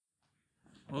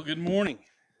Well, good morning.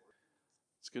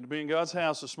 It's good to be in God's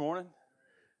house this morning.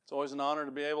 It's always an honor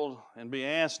to be able and be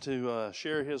asked to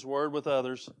share His Word with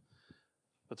others.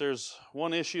 But there's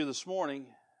one issue this morning,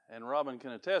 and Robin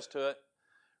can attest to it.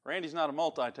 Randy's not a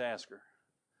multitasker.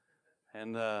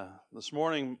 And this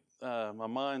morning, my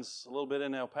mind's a little bit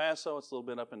in El Paso. It's a little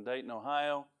bit up in Dayton,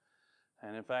 Ohio.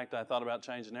 And in fact, I thought about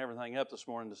changing everything up this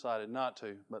morning, decided not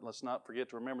to. But let's not forget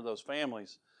to remember those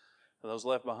families, those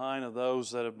left behind, of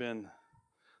those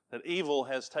that evil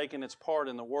has taken its part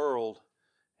in the world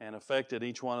and affected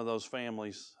each one of those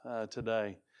families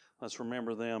today. Let's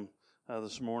remember them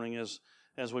this morning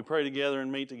as we pray together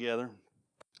and meet together.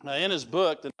 In his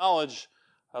book, The Knowledge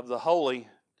of the Holy,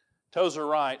 Tozer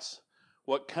writes,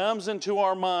 "What comes into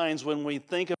our minds when we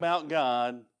think about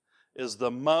God is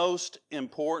the most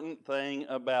important thing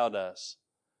about us."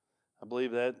 I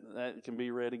believe that can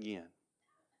be read again.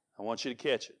 I want you to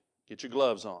catch it. Get your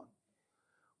gloves on.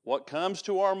 What comes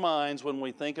to our minds when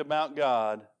we think about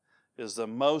God is the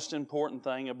most important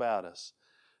thing about us.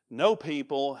 No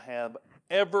people have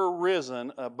ever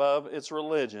risen above its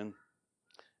religion,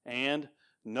 and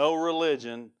no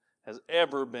religion has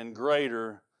ever been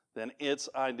greater than its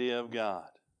idea of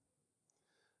God.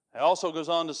 It also goes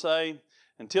on to say,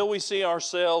 until we see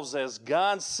ourselves as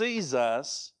God sees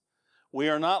us, we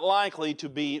are not likely to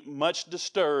be much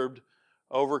disturbed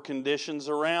over conditions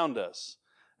around us,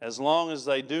 as long as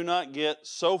they do not get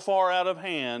so far out of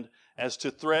hand as to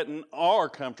threaten our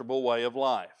comfortable way of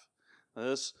life.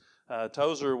 This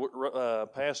Tozer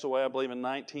passed away, I believe, in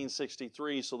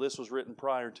 1963, so this was written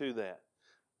prior to that.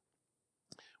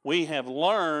 We have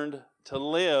learned to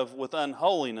live with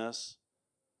unholiness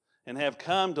and have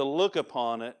come to look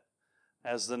upon it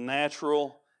as the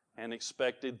natural and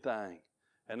expected thing.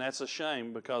 And that's a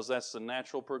shame, because that's the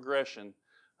natural progression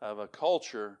of a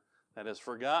culture that has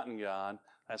forgotten God.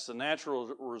 That's the natural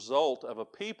result of a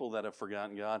people that have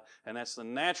forgotten God, and that's the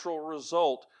natural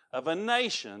result of a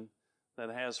nation that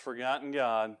has forgotten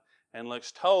God and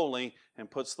looks totally and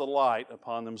puts the light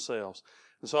upon themselves.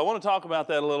 And so I want to talk about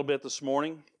that a little bit this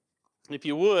morning. If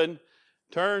you would,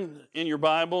 turn in your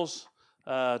Bibles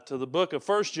to the book of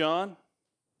 1 John,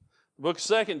 the book of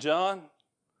 2 John,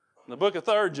 the book of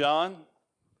 3 John,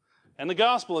 and the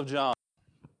Gospel of John.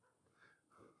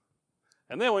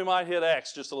 And then we might hit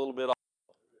Acts just a little bit.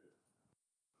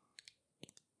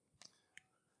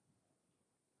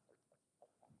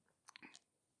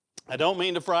 I don't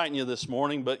mean to frighten you this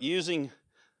morning, but using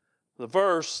the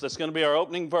verse that's going to be our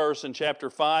opening verse in chapter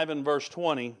 5 and verse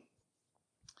 20,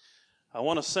 I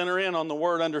want to center in on the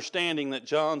word understanding that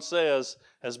John says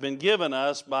has been given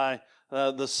us by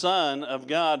the Son of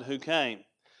God who came.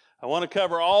 I want to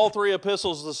cover all three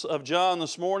epistles of John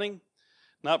this morning,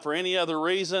 not for any other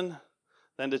reason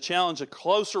than to challenge a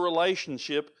closer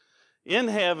relationship in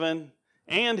heaven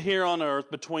and here on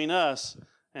earth between us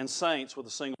and saints with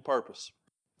a single purpose.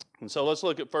 And so let's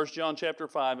look at 1 John chapter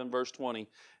 5 and verse 20,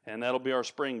 and that'll be our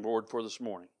springboard for this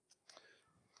morning.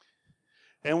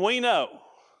 "And we know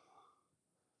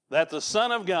that the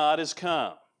Son of God is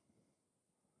come,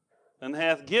 and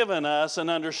hath given us an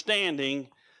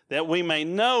understanding that we may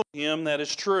know Him that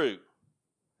is true.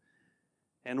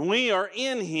 And we are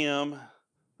in Him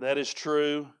that is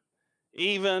true,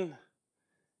 even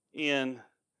in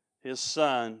His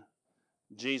Son,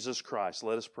 Jesus Christ."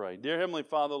 Let us pray. Dear Heavenly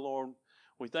Father, Lord,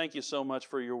 we thank you so much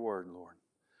for your word, Lord.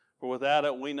 For without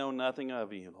it, we know nothing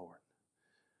of you, Lord.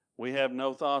 We have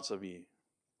no thoughts of you.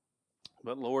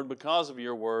 But Lord, because of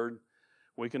your word,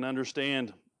 we can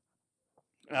understand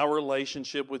our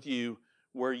relationship with you,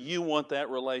 where you want that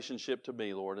relationship to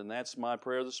be, Lord. And that's my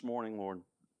prayer this morning, Lord.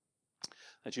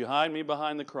 That you hide me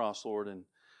behind the cross, Lord,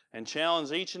 and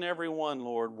challenge each and every one,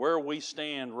 Lord, where we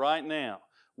stand right now,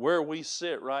 where we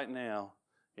sit right now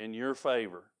in your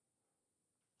favor.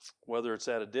 Whether it's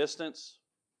at a distance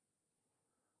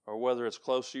or whether it's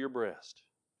close to your breast.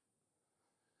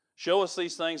 Show us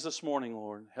these things this morning,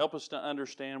 Lord. Help us to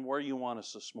understand where you want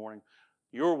us this morning.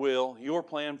 Your will, your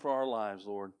plan for our lives,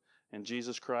 Lord. In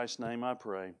Jesus Christ's name I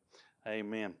pray.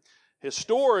 Amen.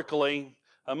 Historically,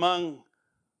 among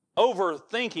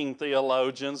overthinking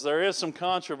theologians, there is some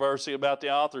controversy about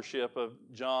the authorship of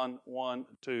John 1,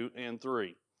 2, and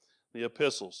 3, the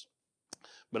epistles.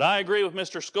 But I agree with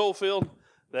Mr. Schofield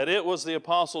that it was the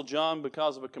Apostle John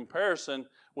because of a comparison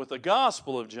with the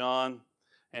Gospel of John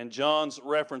and John's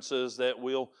references that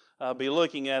we'll be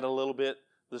looking at a little bit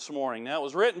this morning. Now, it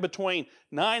was written between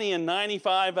 90 and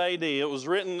 95 AD. It was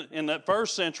written in that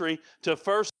first century to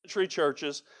first century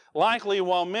churches, likely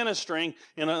while ministering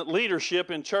in a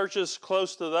leadership in churches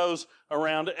close to those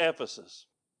around Ephesus.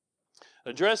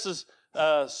 Addresses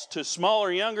to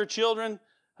smaller, younger children,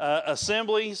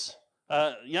 assemblies,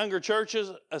 younger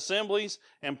churches, assemblies,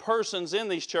 and persons in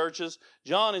these churches.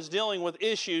 John is dealing with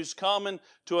issues common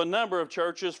to a number of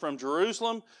churches from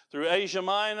Jerusalem through Asia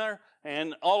Minor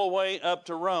and all the way up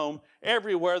to Rome.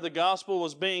 Everywhere the gospel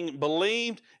was being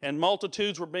believed and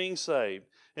multitudes were being saved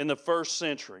in the first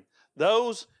century.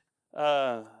 Those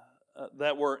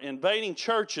that were invading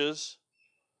churches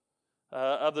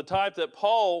of the type that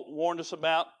Paul warned us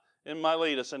about in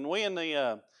Miletus. And we in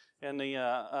the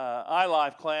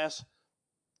iLife class,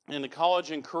 in the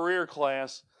college and career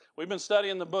class, we've been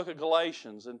studying the book of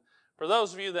Galatians. And for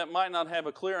those of you that might not have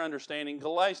a clear understanding,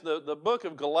 the book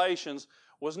of Galatians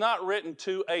was not written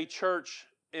to a church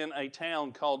in a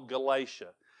town called Galatia.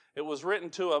 It was written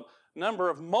to a number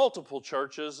of multiple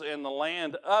churches in the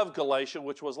land of Galatia,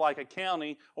 which was like a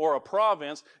county or a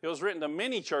province. It was written to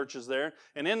many churches there.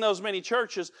 And in those many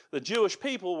churches, the Jewish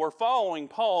people were following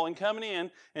Paul and coming in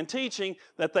and teaching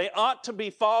that they ought to be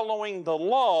following the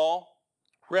law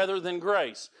rather than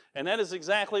grace. And that is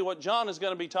exactly what John is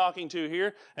going to be talking to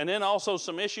here. And then also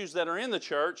some issues that are in the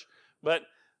church. But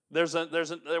there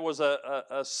was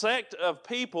a sect of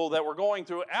people that were going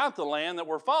throughout the land that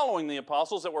were following the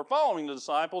apostles, that were following the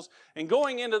disciples, and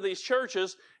going into these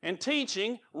churches and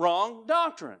teaching wrong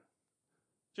doctrine,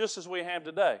 just as we have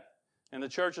today in the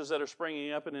churches that are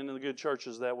springing up and in the good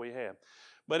churches that we have.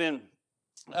 But in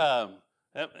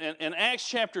Acts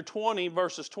chapter 20,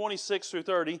 verses 26 through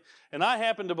 30, and I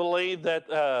happen to believe that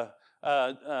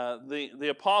the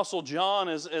Apostle John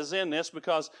is in this,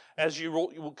 because as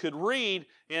you could read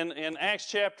in Acts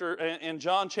chapter, in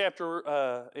John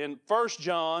chapter, in 1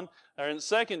 John, or in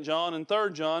 2 John and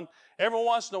 3 John, every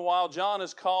once in a while John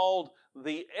is called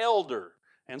the elder.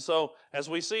 And so as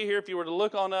we see here, if you were to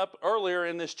look on up earlier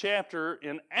in this chapter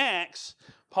in Acts,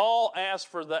 Paul asked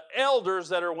for the elders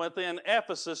that are within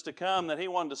Ephesus to come, that he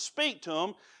wanted to speak to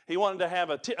them. He wanted to have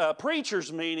a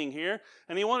preacher's meeting here,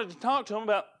 and he wanted to talk to them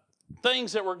about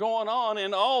things that were going on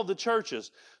in all the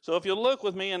churches. So if you look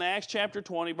with me in Acts chapter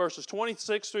 20, verses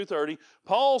 26 through 30,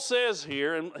 Paul says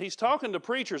here, and he's talking to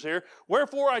preachers here,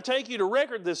 "Wherefore I take you to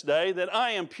record this day that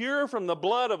I am pure from the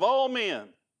blood of all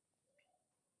men.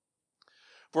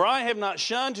 For I have not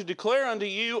shunned to declare unto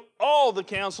you all the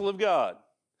counsel of God."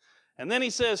 And then he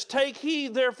says, "Take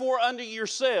heed therefore unto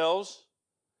yourselves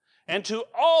and to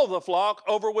all the flock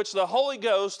over which the Holy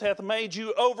Ghost hath made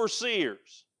you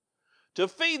overseers, to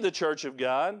feed the church of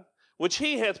God, which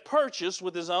he hath purchased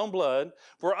with his own blood.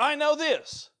 For I know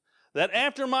this, that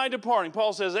after my departing,"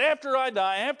 Paul says, after I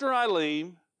die, after I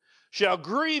leave, "shall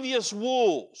grievous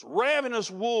wolves, ravenous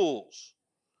wolves,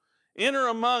 enter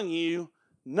among you,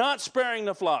 not sparing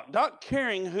the flock, not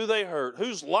caring who they hurt,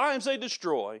 whose lives they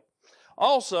destroy.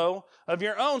 Also of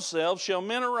your own selves shall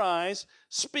men arise,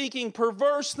 speaking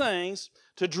perverse things,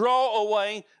 to draw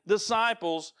away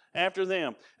disciples after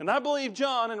them." And I believe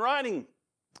John, in writing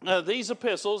these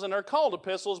epistles, and they're called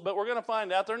epistles, but we're going to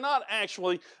find out they're not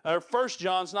actually, 1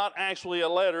 John's not actually a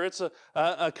letter. It's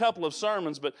a couple of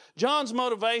sermons. But John's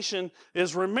motivation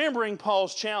is remembering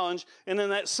Paul's challenge, and in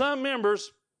that some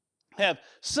members have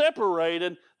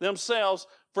separated themselves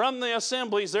from the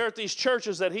assemblies there at these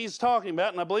churches that he's talking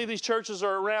about. And I believe these churches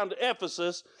are around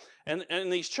Ephesus. And in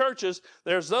these churches,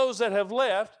 there's those that have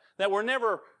left that were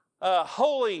never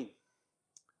holy.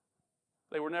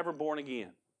 They were never born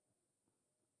again.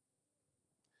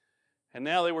 And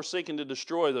now they were seeking to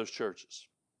destroy those churches.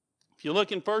 If you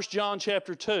look in 1 John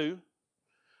chapter 2,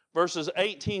 verses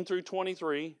 18 through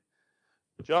 23,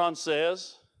 John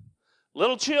says,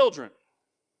 little children,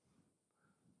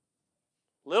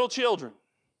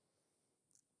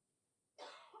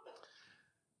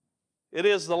 it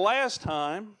is the last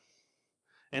time,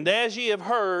 and as ye have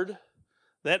heard,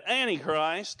 that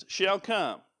Antichrist shall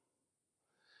come.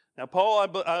 Now,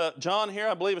 John here,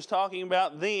 I believe, is talking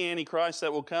about the Antichrist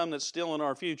that will come, that's still in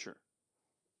our future.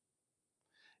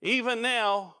 Even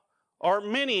now are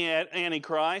many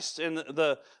Antichrists, and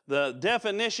the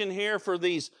definition here for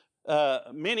these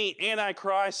many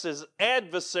Antichrists is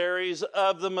adversaries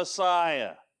of the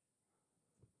Messiah.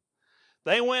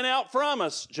 They went out from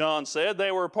us, John said.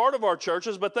 They were a part of our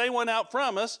churches, but they went out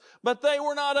from us, but they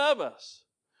were not of us.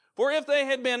 For if they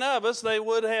had been of us, they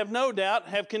would have no doubt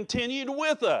have continued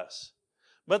with us.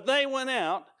 But they went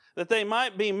out that they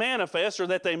might be manifest, or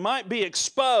that they might be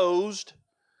exposed,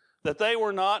 that they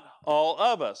were not all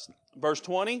of us. Verse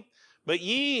 20, but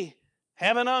ye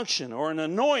have an unction, or an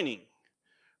anointing,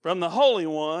 from the Holy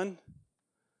One,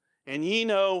 and ye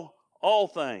know all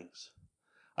things.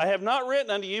 I have not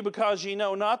written unto you because ye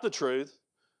know not the truth,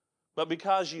 but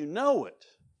because you know it,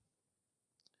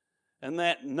 and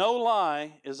that no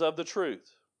lie is of the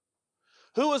truth.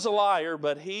 Who is a liar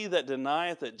but he that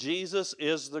denieth that Jesus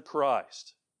is the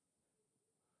Christ?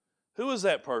 Who is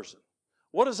that person?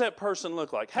 What does that person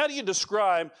look like? How do you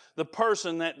describe the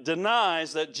person that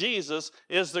denies that Jesus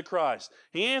is the Christ?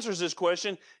 He answers this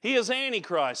question. He is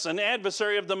Antichrist, an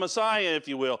adversary of the Messiah, if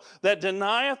you will, that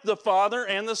denieth the Father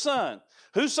and the Son.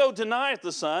 Whoso denieth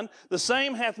the Son, the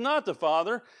same hath not the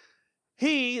Father.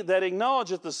 He that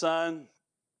acknowledgeth the Son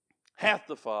hath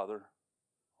the Father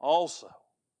also.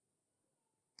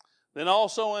 Then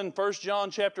also in 1 John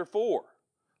chapter 4,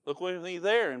 look with me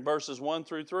there in verses 1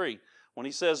 through 3. When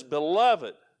he says,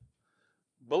 Beloved,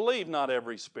 believe not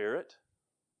every spirit,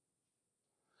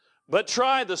 but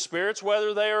try the spirits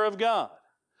whether they are of God,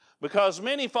 because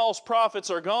many false prophets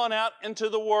are gone out into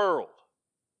the world.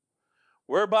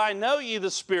 Whereby know ye the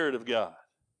Spirit of God.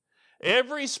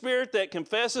 Every spirit that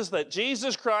confesses that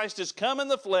Jesus Christ is come in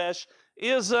the flesh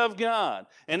is of God.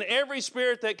 And every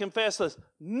spirit that confesseth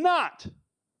not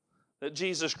that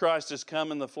Jesus Christ is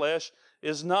come in the flesh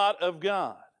is not of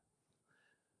God.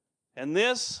 And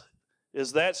this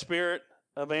is that spirit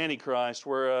of Antichrist,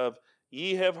 whereof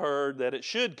ye have heard that it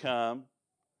should come,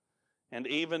 and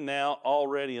even now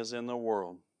already is in the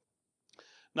world.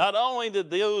 Not only did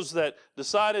those that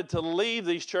decided to leave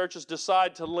these churches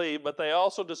decide to leave, but they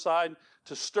also decide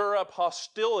to stir up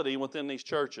hostility within these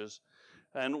churches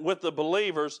and with the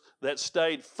believers that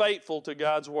stayed faithful to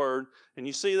God's Word. And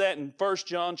you see that in 1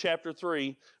 John chapter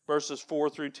 3, verses 4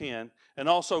 through 10. And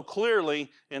also clearly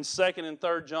in 2nd and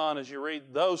 3rd John as you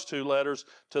read those two letters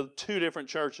to two different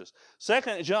churches.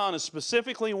 2nd John is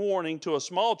specifically warning to a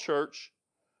small church.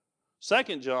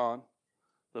 2nd John,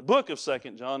 the book of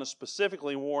 2nd John, is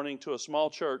specifically warning to a small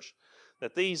church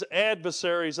that these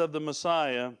adversaries of the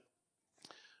Messiah,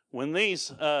 when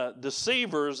these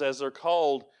deceivers, as they're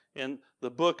called in the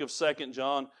book of 2nd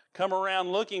John, come around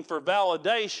looking for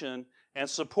validation and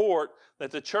support,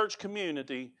 that the church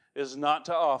community is not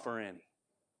to offer any.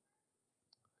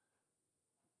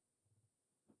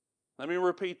 Let me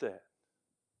repeat that.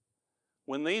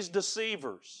 When these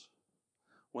deceivers,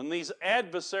 when these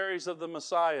adversaries of the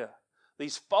Messiah,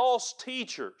 these false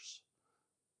teachers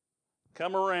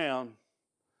come around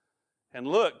and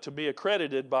look to be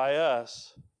accredited by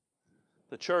us,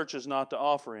 the church is not to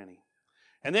offer any.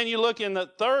 And then you look in the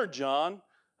 3rd John,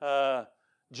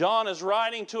 John is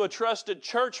writing to a trusted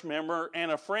church member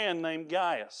and a friend named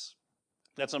Gaius.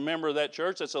 That's a member of that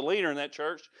church, that's a leader in that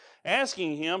church,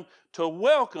 asking him to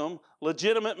welcome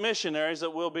legitimate missionaries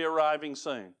that will be arriving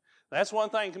soon. That's one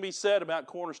thing that can be said about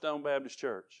Cornerstone Baptist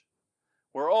Church.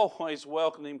 We're always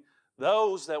welcoming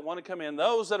those that want to come in,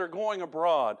 those that are going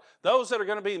abroad, those that are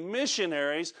going to be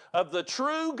missionaries of the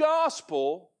true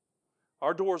gospel.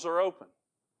 Our doors are open.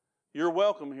 You're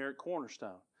welcome here at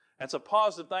Cornerstone. That's a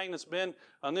positive thing that's been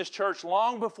on this church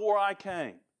long before I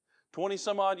came. 20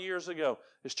 some odd years ago.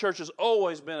 This church has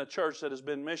always been a church that has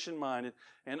been mission-minded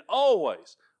and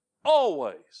always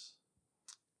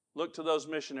look to those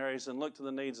missionaries and look to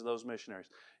the needs of those missionaries.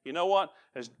 You know what?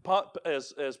 As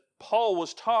Paul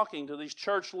was talking to these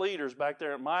church leaders back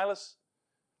there at Milas,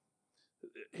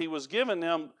 he was giving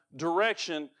them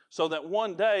direction so that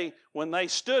one day when they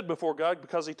stood before God,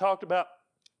 because he talked about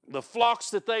the flocks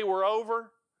that they were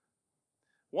over,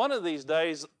 one of these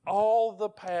days all the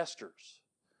pastors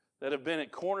that have been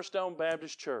at Cornerstone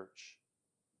Baptist Church,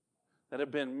 that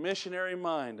have been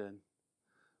missionary-minded,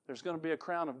 there's going to be a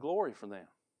crown of glory for them.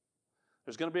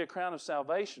 There's going to be a crown of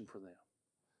salvation for them.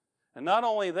 And not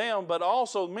only them, but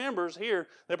also members here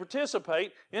that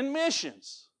participate in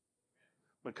missions.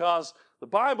 Because the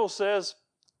Bible says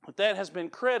that has been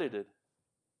credited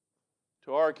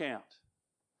to our account.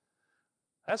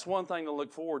 That's one thing to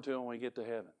look forward to when we get to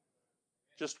heaven.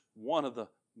 Just one of the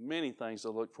many things to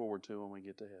look forward to when we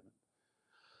get to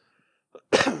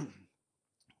heaven.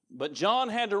 But John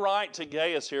had to write to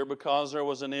Gaius here because there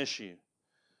was an issue.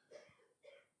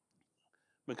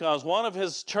 Because one of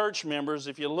his church members,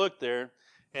 if you look there,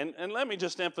 and let me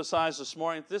just emphasize this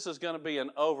morning, this is going to be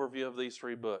an overview of these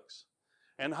 3 books.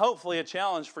 And hopefully a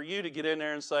challenge for you to get in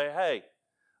there and say, hey,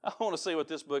 I want to see what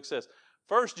this book says.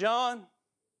 1 John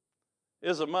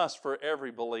is a must for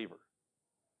every believer.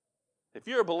 If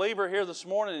you're a believer here this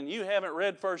morning and you haven't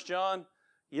read 1 John,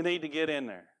 you need to get in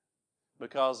there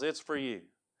because it's for you.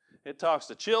 It talks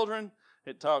to children,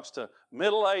 it talks to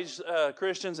middle-aged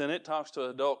Christians, and it talks to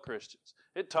adult Christians.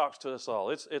 It talks to us all.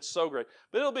 It's so great.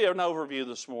 But it'll be an overview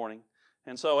this morning.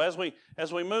 And so as we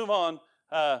move on,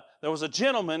 there was a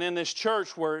gentleman in this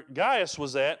church where Gaius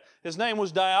was at. His name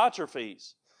was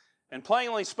Diotrephes. And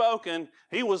plainly spoken,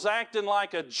 he was acting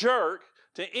like a jerk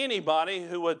to anybody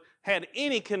who had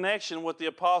any connection with the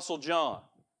Apostle John.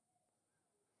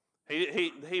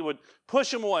 He would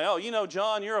push them away. Oh, you know,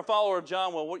 John, you're a follower of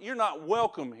John. Well, you're not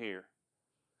welcome here.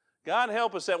 God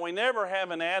help us that we never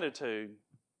have an attitude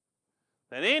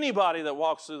that anybody that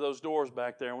walks through those doors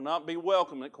back there will not be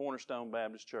welcome at Cornerstone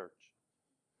Baptist Church.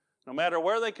 No matter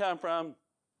where they come from,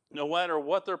 no matter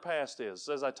what their past is.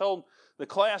 As I told the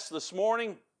class this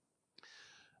morning,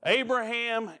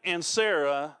 Abraham and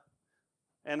Sarah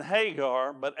and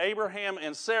Hagar, but Abraham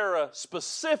and Sarah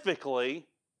specifically,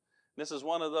 this is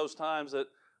one of those times that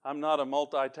I'm not a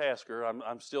multitasker.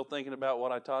 I'm still thinking about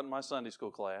what I taught in my Sunday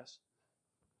school class.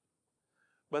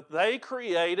 But they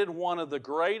created one of the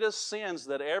greatest sins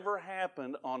that ever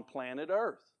happened on planet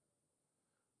Earth.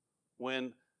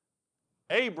 When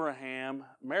Abraham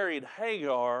married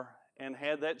Hagar and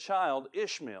had that child,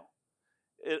 Ishmael.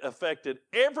 It affected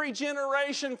every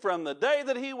generation from the day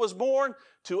that he was born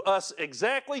to us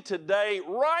exactly today,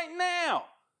 right now.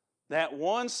 That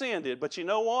one sin did. But you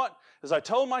know what? As I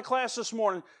told my class this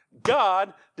morning,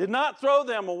 God did not throw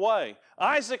them away.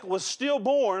 Isaac was still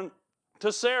born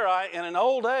to Sarai in an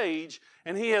old age,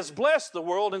 and he has blessed the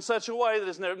world in such a way that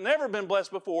has never been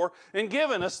blessed before and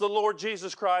given us the Lord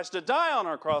Jesus Christ to die on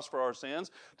our cross for our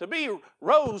sins, to be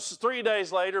rose 3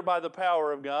 days later by the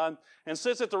power of God and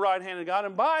sits at the right hand of God,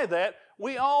 and by that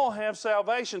we all have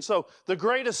salvation. So the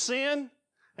greatest sin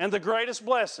and the greatest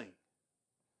blessing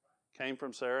came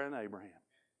from Sarah and Abraham.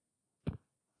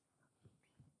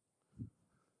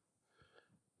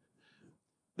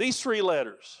 These 3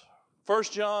 letters, 1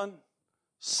 John,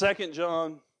 2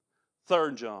 John,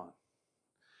 3 John.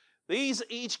 These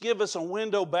each give us a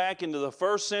window back into the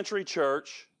first century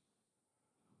church.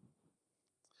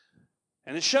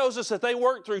 And it shows us that they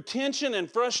worked through tension and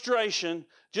frustration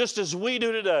just as we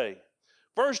do today.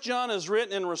 1 John is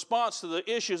written in response to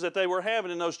the issues that they were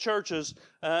having in those churches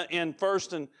in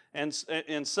 1st and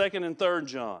 2nd and 3rd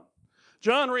John.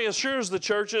 John reassures the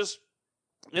churches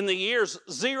in the years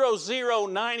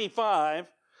 0095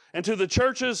 and to the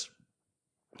churches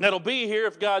that'll be here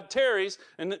if God tarries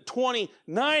in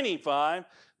 2095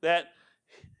 that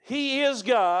He is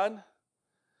God,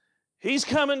 He's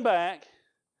coming back,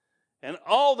 and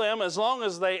all them, as long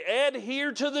as they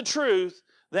adhere to the truth,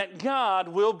 that God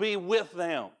will be with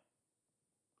them.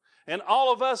 And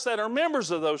all of us that are members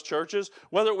of those churches,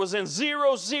 whether it was in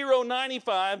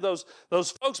 0095, those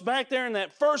folks back there in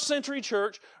that first century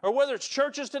church, or whether it's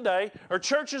churches today or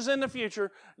churches in the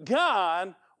future,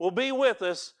 God will be with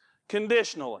us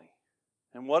conditionally.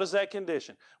 And what is that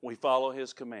condition? We follow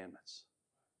His commandments.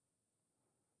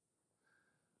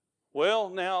 Well,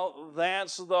 now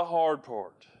that's the hard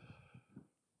part.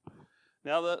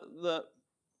 Now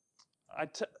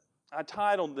I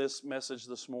titled this message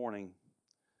this morning,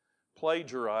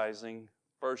 Plagiarizing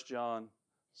 1 John,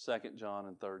 2 John,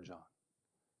 and 3 John.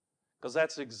 Because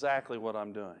that's exactly what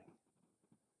I'm doing.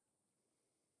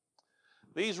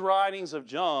 These writings of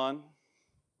John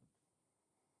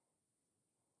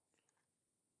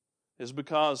is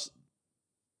because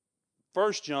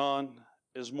 1 John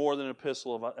is more than an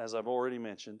epistle, as I've already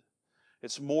mentioned.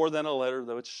 It's more than a letter,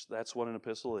 which that's what an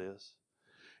epistle is.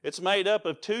 It's made up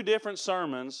of 2 different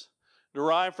sermons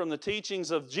derived from the teachings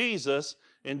of Jesus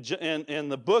in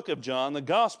the book of John, the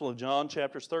Gospel of John,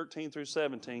 chapters 13 through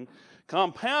 17,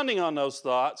 compounding on those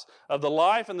thoughts of the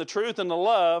life and the truth and the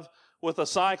love with a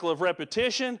cycle of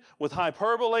repetition, with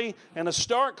hyperbole, and a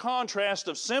stark contrast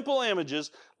of simple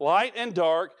images, light and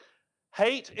dark,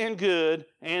 hate and good,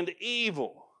 and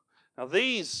evil. Now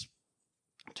these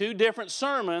 2 different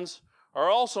sermons are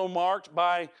also marked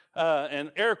by,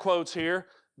 and air quotes here,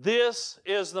 this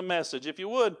is the message. If you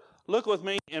would, look with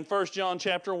me in 1 John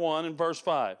chapter 1 and verse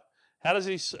 5. How does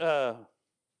he,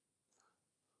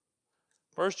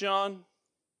 1 John,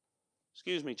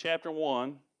 chapter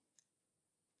 1.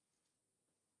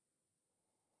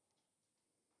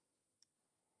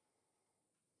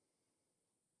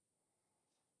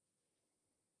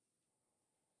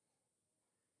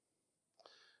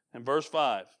 And verse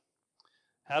 5.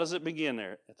 How does it begin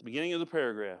there? At the beginning of the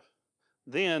paragraph.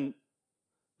 This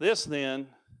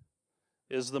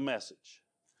is the message.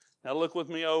 Now look with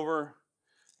me over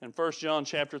in 1 John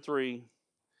chapter 3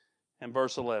 and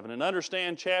verse 11. And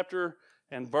understand chapter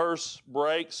and verse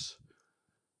breaks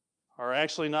are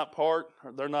actually not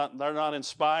they're not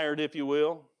inspired, if you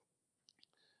will.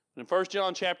 In 1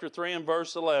 John chapter 3 and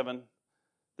verse 11,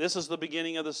 this is the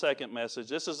beginning of the second message.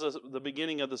 This is the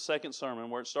beginning of the second sermon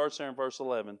where it starts there in verse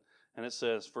 11. And it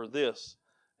says, for this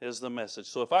is the message.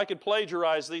 So if I could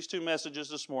plagiarize these 2 messages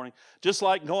this morning, just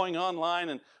like going online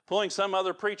and pulling some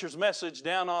other preacher's message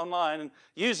down online and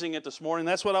using it this morning,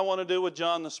 that's what I want to do with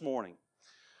John this morning.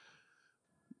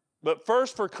 But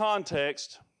first, for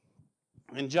context,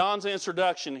 in John's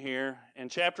introduction here, in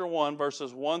chapter 1,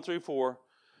 verses 1 through 4,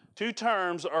 two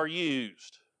terms are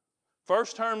used.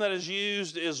 First term that is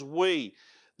used is we,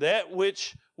 that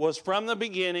which was from the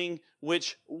beginning,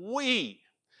 which we.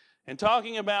 And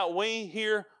talking about we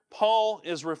here, Paul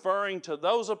is referring to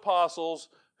those apostles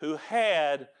who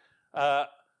had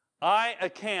eye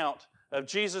account of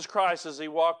Jesus Christ as he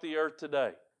walked the earth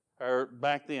today, or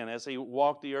back then, as he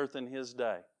walked the earth in his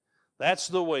day. That's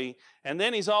the we. And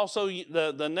then he's also,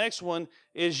 the next one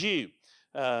is you.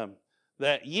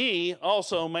 That ye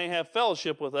also may have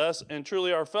fellowship with us, and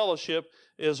truly our fellowship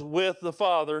is with the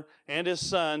Father and His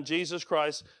Son, Jesus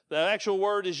Christ. The actual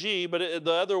word is ye, but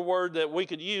the other word that we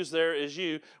could use there is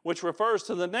you, which refers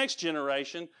to the next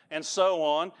generation, and so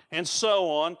on,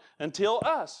 until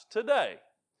us today.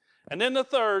 And then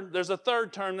there's a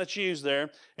third term that's used there,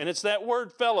 and it's that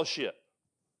word fellowship.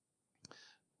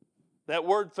 That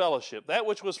word fellowship, that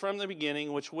which was from the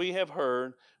beginning, which we have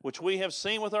heard, which we have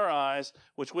seen with our eyes,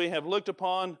 which we have looked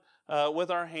upon with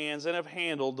our hands and have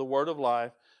handled, the word of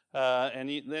life.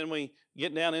 Then we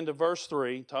get down into verse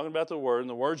 3, talking about the word, and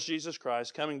the word's Jesus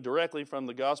Christ, coming directly from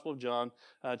the Gospel of John,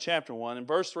 chapter 1. In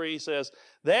verse 3, he says,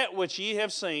 that which ye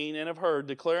have seen and have heard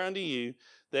declare unto you,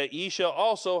 that ye shall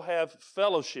also have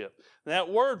fellowship. That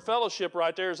word fellowship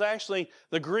right there is actually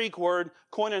the Greek word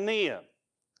koinonia.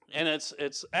 And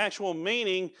its actual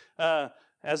meaning,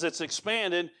 as it's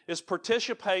expanded, is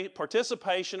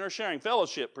participation or sharing.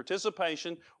 Fellowship,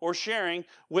 participation or sharing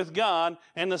with God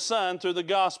and the Son through the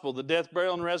gospel, the death,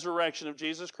 burial, and resurrection of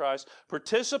Jesus Christ.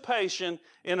 Participation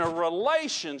in a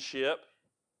relationship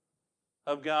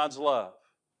of God's love.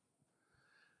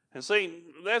 And see,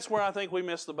 that's where I think we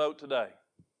missed the boat today.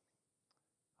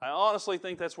 I honestly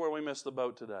think that's where we missed the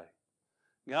boat today.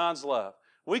 God's love.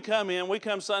 We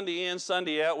come Sunday in,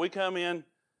 Sunday out. We come in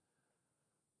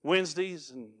Wednesdays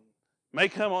and may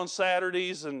come on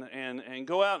Saturdays and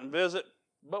go out and visit.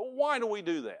 But why do we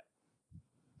do that?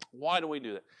 Why do we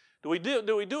do that? Do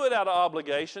we do it out of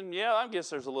obligation? Yeah, I guess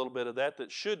there's a little bit of that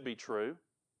should be true.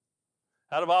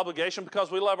 Out of obligation because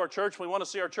we love our church. We want to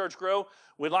see our church grow.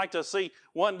 We'd like to see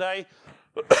one day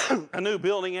a new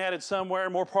building added somewhere,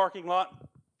 more parking lot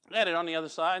added on the other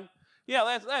side.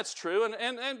 Yeah, that's true,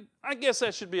 and I guess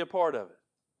that should be a part of it.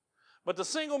 But the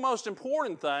single most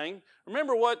important thing,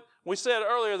 remember what we said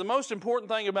earlier, the most important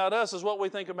thing about us is what we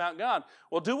think about God.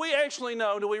 Well, do we actually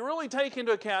know, do we really take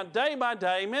into account day by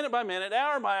day, minute by minute,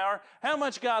 hour by hour, how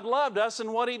much God loved us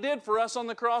and what He did for us on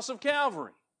the cross of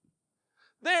Calvary?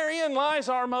 Therein lies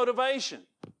our motivation.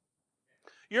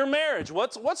 Your marriage,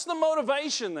 what's the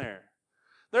motivation there?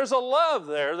 There's a love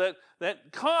there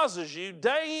that causes you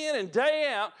day in and day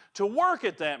out to work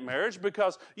at that marriage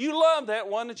because you love that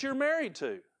one that you're married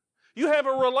to. You have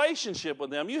a relationship with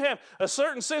them. You have a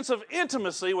certain sense of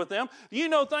intimacy with them. You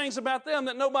know things about them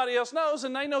that nobody else knows,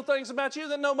 and they know things about you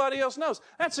that nobody else knows.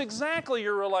 That's exactly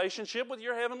your relationship with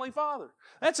your Heavenly Father.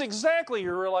 That's exactly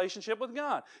your relationship with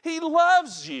God. He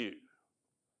loves you.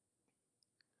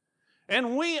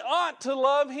 And we ought to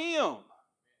love Him.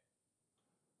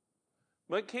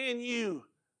 But can you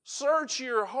search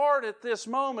your heart at this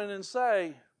moment and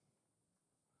say,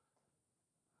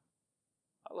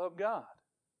 I love God?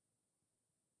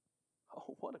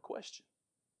 Oh, what a question.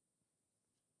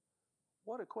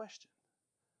 What a question.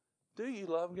 Do you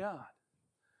love God?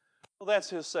 Well, that's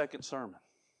his second sermon.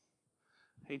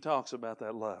 He talks about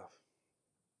that love.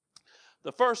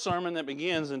 The first sermon that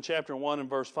begins in chapter 1 and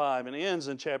verse 5 and ends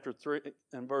in chapter 3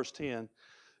 and verse 10,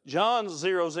 John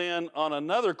zeroes in on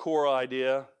another core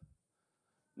idea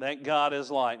that God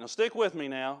is light. Now stick with me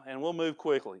now and we'll move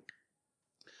quickly.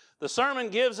 The sermon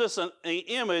gives us an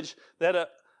image that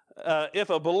if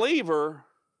a believer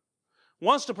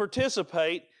wants to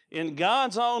participate in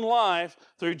God's own life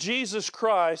through Jesus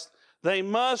Christ, they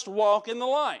must walk in the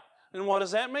light. And what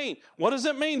does that mean? What does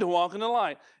it mean to walk in the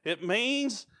light? It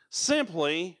means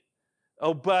simply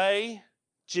obey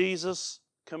Jesus'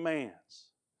 commands.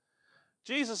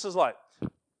 Jesus is like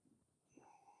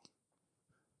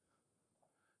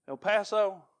El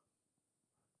Paso,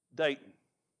 Dayton.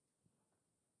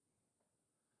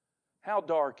 How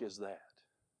dark is that?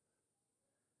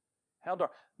 How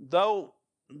dark? Though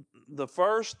the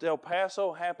first El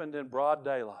Paso happened in broad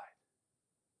daylight,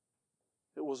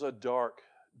 it was a dark,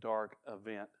 dark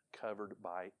event covered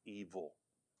by evil.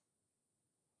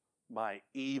 By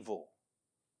evil.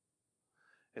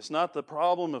 It's not the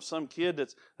problem of some kid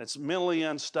that's mentally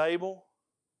unstable,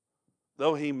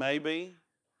 though he may be.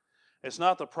 It's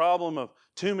not the problem of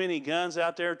too many guns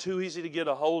out there, too easy to get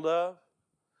a hold of.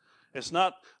 It's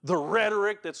not the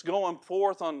rhetoric that's going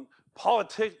forth on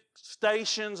politics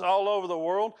stations all over the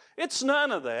world. It's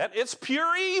none of that. It's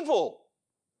pure evil.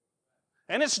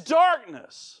 And it's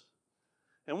darkness.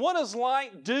 And what does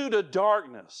light do to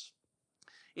darkness?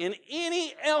 In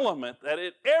any element that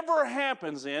it ever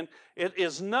happens in, there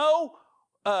is no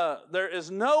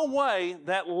way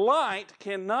that light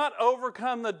cannot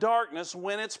overcome the darkness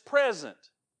when it's present.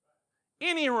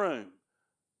 Any room.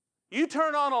 You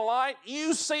turn on a light,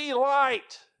 you see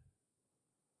light.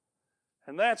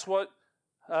 And that's what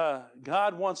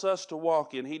God wants us to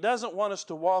walk in. He doesn't want us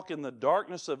to walk in the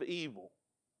darkness of evil.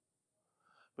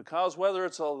 Because whether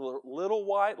it's a little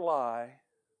white lie,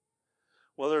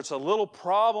 whether it's a little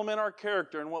problem in our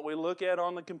character and what we look at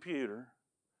on the computer,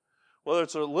 whether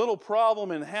it's a little problem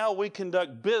in how we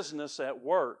conduct business at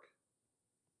work,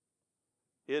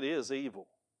 it is evil.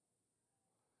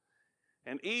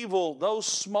 And evil, those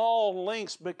small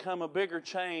links become a bigger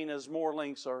chain as more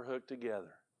links are hooked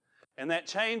together. And that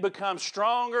chain becomes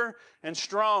stronger and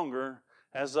stronger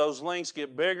as those links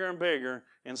get bigger and bigger,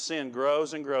 and sin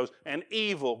grows and grows, and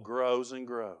evil grows and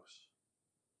grows.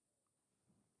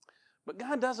 But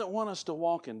God doesn't want us to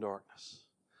walk in darkness.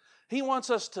 He wants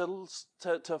us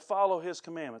to follow His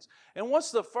commandments. And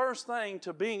what's the first thing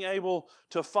to being able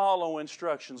to follow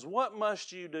instructions? What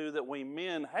must you do that we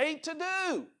men hate to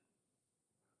do?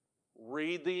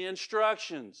 Read the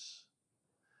instructions.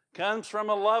 It comes from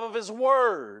a love of His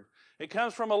Word. It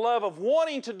comes from a love of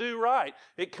wanting to do right.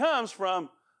 It comes from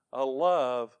a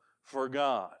love for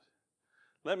God.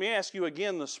 Let me ask you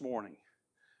again this morning,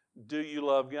 do you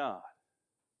love God?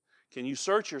 Can you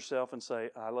search yourself and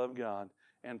say, I love God,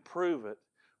 and prove it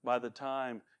by the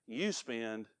time you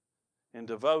spend in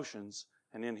devotions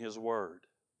and in His Word?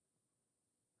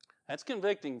 That's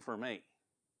convicting for me.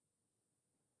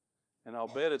 And I'll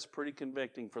bet it's pretty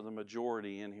convicting for the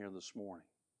majority in here this morning.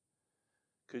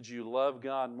 Could you love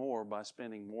God more by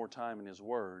spending more time in His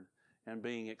Word and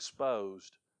being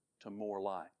exposed to more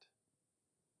light?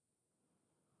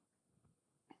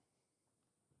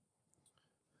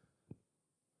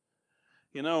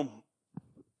 You know,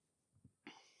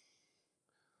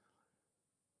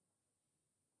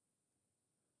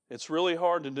 it's really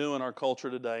hard to do in our culture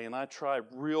today, and I try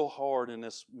real hard in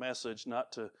this message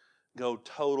not to go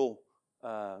total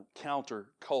counter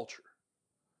culture.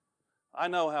 I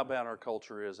know how bad our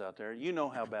culture is out there. You know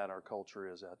how bad our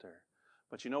culture is out there.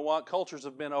 But you know what? Cultures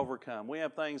have been overcome. We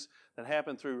have things that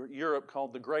happen through Europe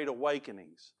called the Great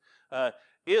Awakenings.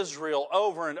 Israel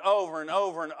over and over and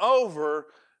over and over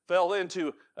fell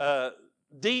into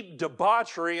deep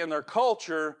debauchery in their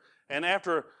culture, and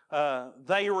after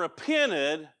they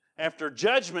repented, after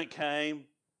judgment came,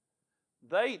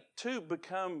 they too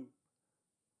become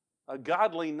a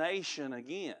godly nation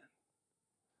again.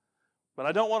 But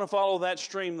I don't want to follow that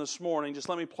stream this morning. Just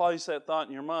let me place that thought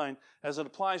in your mind as it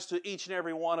applies to each and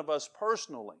every one of us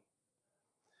personally.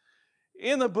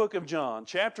 In the book of John,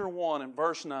 chapter 1 and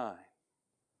verse 9,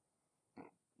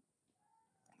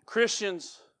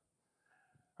 Christians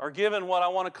are given what I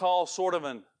want to call sort of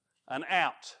an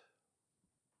out.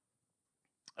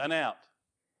 An out.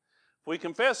 If we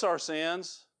confess our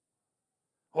sins,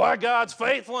 why, God's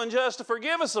faithful and just to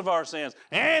forgive us of our sins,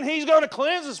 and He's going to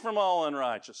cleanse us from all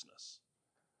unrighteousness.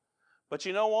 But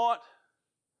you know what?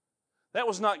 That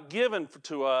was not given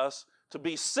to us to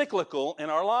be cyclical in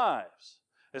our lives.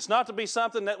 It's not to be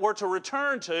something that we're to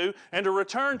return to and to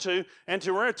return to and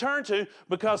to return to,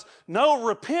 because no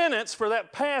repentance for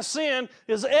that past sin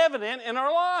is evident in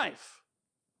our life.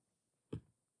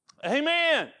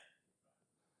 Amen.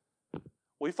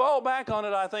 We fall back on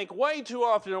it, I think, way too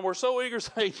often, and we're so eager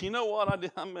to say, you know what,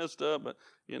 I messed up, but,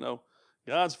 you know,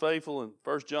 God's faithful in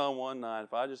 1 John 1:9.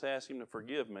 If I just ask Him to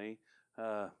forgive me,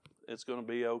 it's going to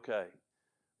be okay.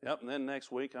 Yep, and then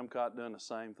next week I'm caught doing the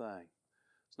same thing.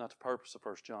 It's not the purpose of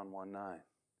 1 John 1:9.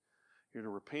 You're to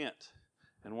repent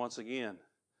and once again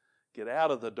get out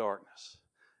of the darkness.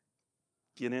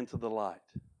 Get into the light.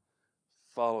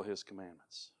 Follow His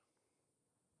commandments.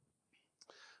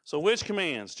 So which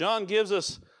commands? John gives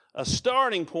us a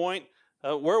starting point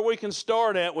where we can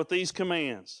start at with these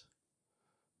commands.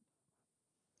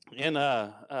 In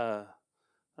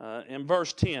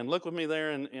verse 10. Look with me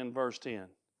there in verse 10.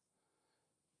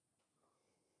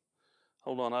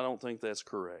 Hold on, I don't think that's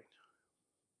correct.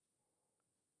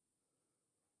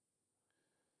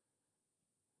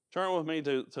 Turn with me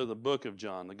to the book of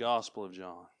John, the Gospel of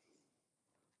John.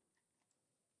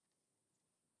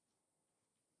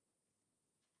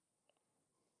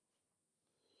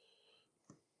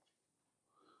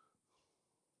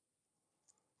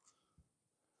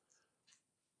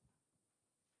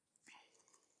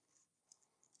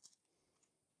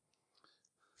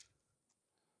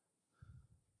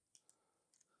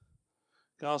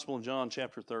 Gospel of John,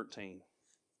 chapter 13.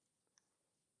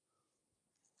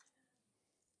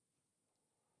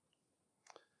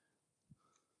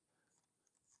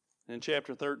 In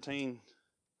chapter 13,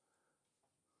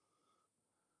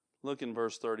 look in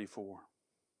verse 34.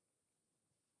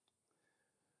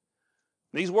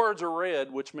 These words are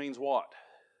red, which means what?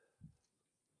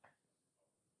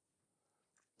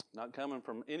 Not coming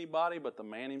from anybody but the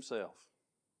man himself.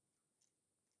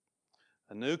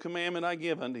 A new commandment I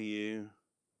give unto you,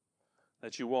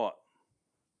 that you what?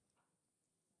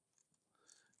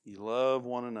 You love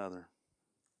one another.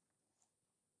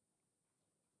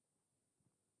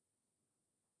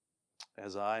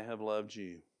 As I have loved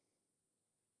you,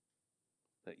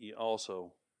 that ye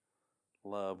also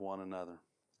love one another.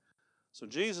 So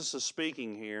Jesus is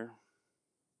speaking here.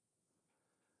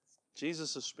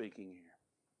 Jesus is speaking here.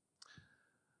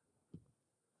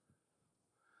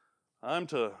 I'm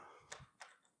to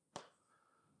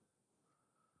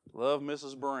love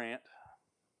Mrs. Brandt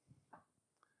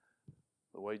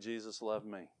the way Jesus loved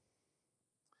me.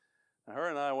 Now, her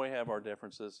and I, we have our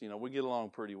differences. You know, we get along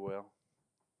pretty well.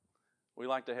 We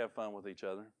like to have fun with each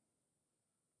other.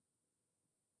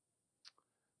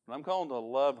 But I'm called to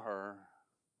love her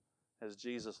as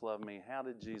Jesus loved me. How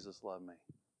did Jesus love me?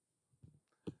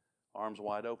 Arms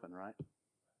wide open, right?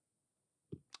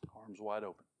 Arms wide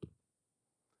open.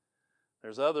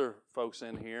 There's other folks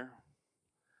in here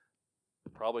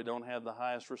probably don't have the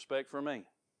highest respect for me,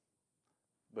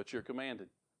 but you're commanded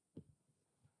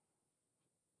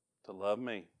to love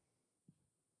me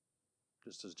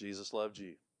just as Jesus loved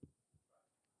you.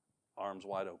 Arms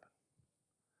wide open.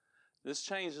 This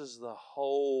changes the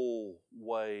whole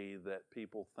way that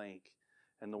people think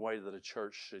and the way that a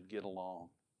church should get along,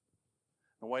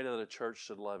 the way that a church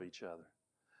should love each other.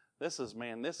 This is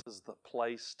the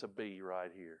place to be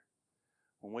right here.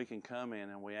 When we can come in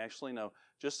and we actually know,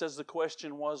 just as the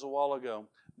question was a while ago,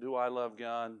 do I love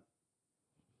God?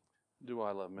 Do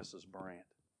I love Mrs. Brandt?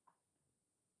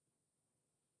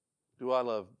 Do I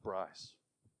love Bryce?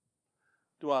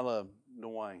 Do I love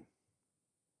Dwayne?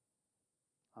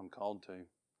 I'm called to.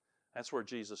 That's where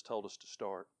Jesus told us to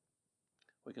start.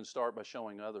 We can start by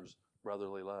showing others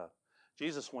brotherly love.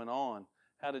 Jesus went on.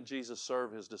 How did Jesus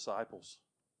serve his disciples?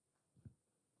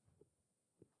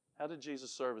 How did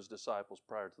Jesus serve his disciples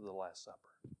prior to the Last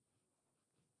Supper?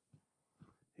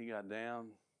 He got down,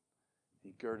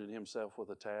 he girded himself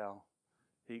with a towel,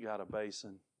 he got a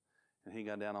basin, and he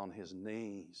got down on his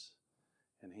knees,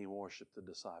 and he worshiped the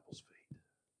disciples' feet.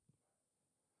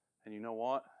 And you know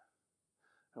what?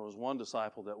 There was one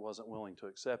disciple that wasn't willing to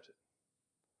accept it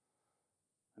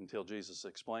until Jesus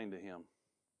explained to him,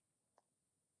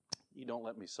 you don't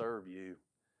let me serve you,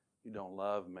 you don't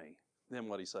love me. Then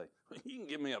what'd he say? You can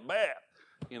give me a bath,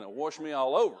 wash me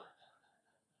all over.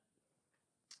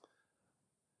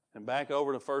 And back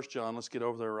over to 1 John, let's get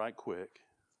over there right quick.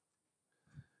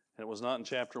 And it was not in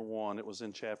chapter 1, it was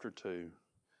in chapter 2.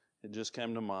 It just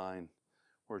came to mind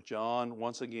where John,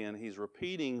 once again, he's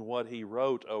repeating what he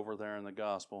wrote over there in the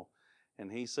gospel.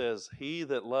 And he says, he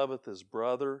that loveth his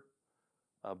brother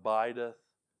abideth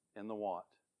in the what?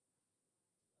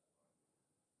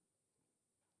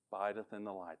 Abideth in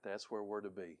the light. That's where we're to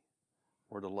be.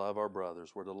 We're to love our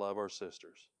brothers. We're to love our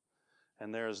sisters.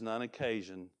 And there is none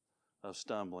occasion of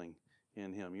stumbling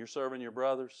in him. You're serving your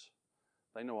brothers,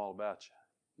 they know all about you.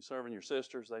 You're serving your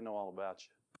sisters, they know all about you.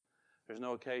 There's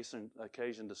no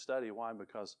occasion to study. Why?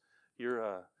 Because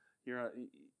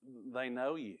they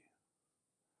know you.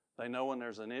 They know when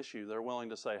there's an issue, they're willing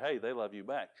to say, hey, they love you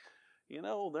back.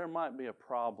 There might be a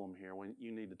problem here when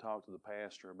you need to talk to the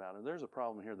pastor about it. There's a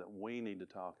problem here that we need to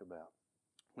talk about.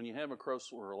 When you have a close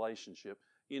relationship,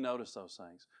 you notice those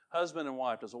things. Husband and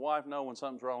wife. Does a wife know when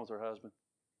something's wrong with her husband?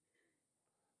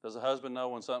 Does the husband know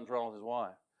when something's wrong with his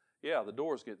wife? Yeah, the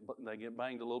doors get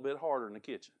banged a little bit harder in the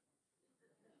kitchen.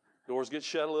 Doors get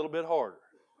shut a little bit harder.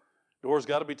 Doors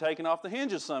got to be taken off the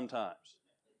hinges sometimes.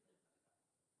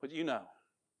 But you know.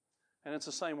 And it's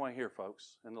the same way here,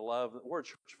 folks. In the love, we're a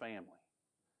church family.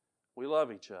 We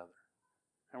love each other.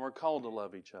 And we're called to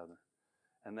love each other.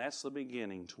 And that's the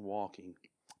beginning to walking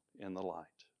in the light.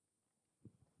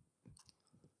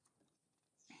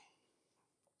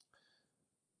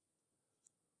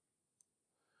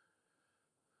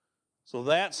 So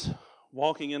that's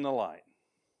walking in the light.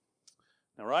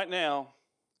 Now, right now,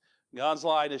 God's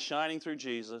light is shining through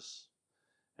Jesus,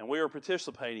 and we are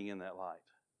participating in that light.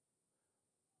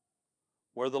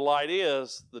 Where the light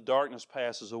is, the darkness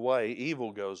passes away,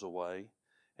 evil goes away,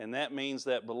 and that means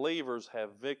that believers have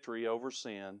victory over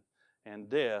sin and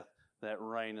death that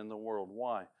reign in the world.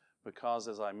 Why? Because,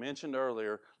 as I mentioned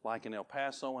earlier, like in El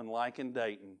Paso and like in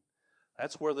Dayton,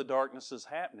 that's where the darkness is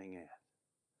happening at.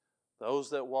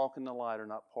 Those that walk in the light are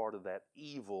not part of that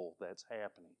evil that's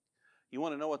happening. You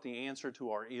want to know what the answer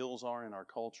to our ills are in our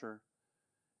culture?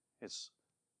 It's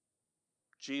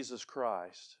Jesus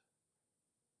Christ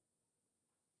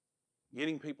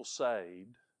getting people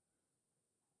saved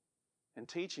and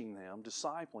teaching them,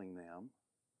 discipling them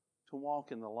to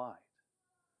walk in the light.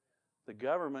 The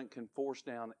government can force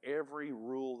down every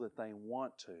rule that they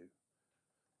want to,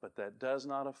 but that does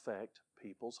not affect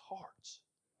people's hearts.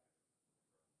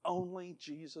 Only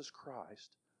Jesus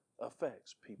Christ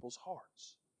affects people's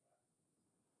hearts.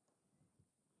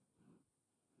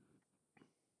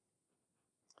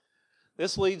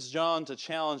 This leads John to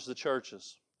challenge the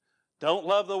churches. Don't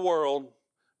love the world,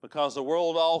 because the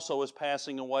world also is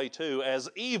passing away too, as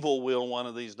evil will one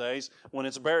of these days when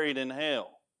it's buried in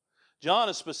hell. John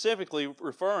is specifically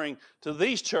referring to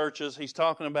these churches. He's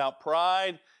talking about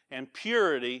pride and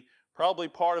purity, probably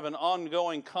part of an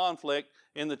ongoing conflict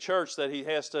in the church that he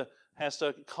has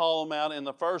to call them out in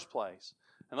the first place.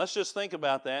 And let's just think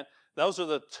about that. Those are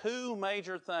the two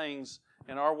major things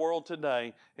in our world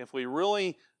today. If we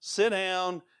really sit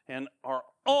down and are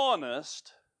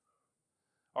honest,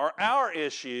 are our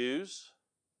issues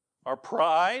are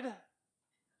pride.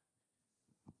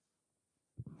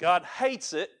 God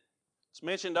hates it. It's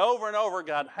mentioned over and over,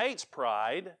 God hates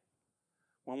pride.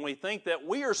 When we think that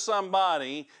we are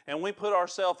somebody and we put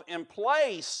ourselves in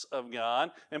place of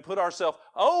God and put ourselves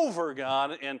over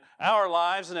God in our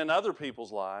lives and in other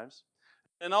people's lives.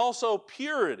 And also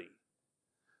purity.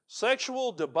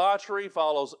 Sexual debauchery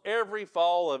follows every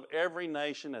fall of every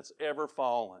nation that's ever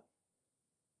fallen.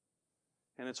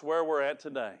 And it's where we're at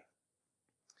today.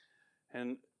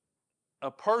 And a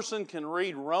person can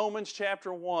read Romans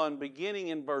chapter 1 beginning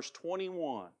in verse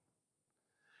 21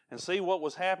 and see what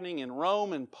was happening in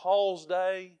Rome in Paul's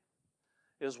day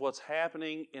is what's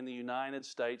happening in the United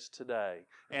States today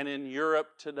and in Europe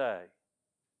today.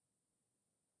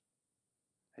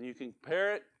 And you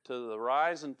compare it to the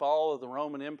rise and fall of the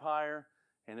Roman Empire,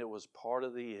 and it was part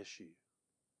of the issue.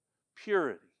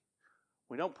 Purity.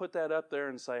 We don't put that up there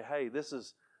and say, hey, this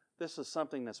is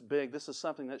something that's big. This is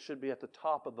something that should be at the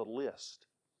top of the list.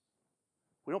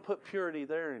 We don't put purity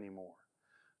there anymore.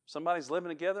 Somebody's living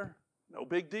together, no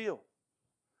big deal.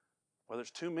 Whether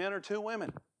it's 2 men or 2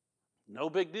 women, no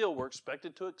big deal. We're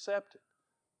expected to accept it.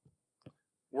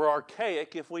 We're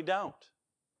archaic if we don't.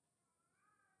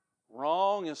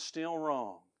 Wrong is still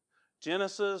wrong.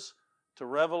 Genesis to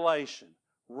Revelation.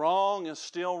 Wrong is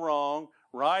still wrong.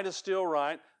 Right is still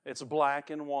right. It's black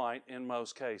and white in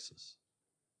most cases.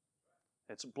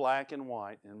 It's black and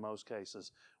white in most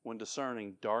cases when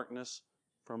discerning darkness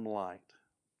from light.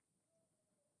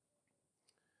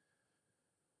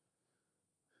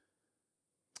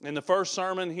 In the first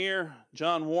sermon here,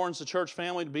 John warns the church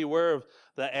family to beware of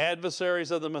the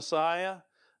adversaries of the Messiah,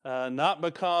 not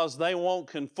because they won't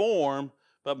conform,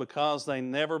 but because they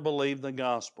never believe the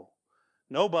gospel.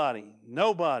 Nobody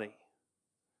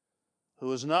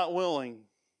who is not willing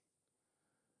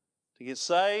to get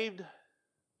saved, and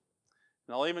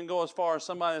I'll even go as far as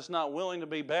somebody that's not willing to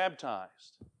be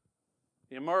baptized,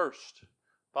 immersed,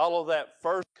 follow that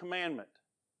first commandment,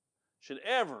 should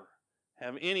ever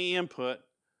have any input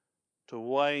to the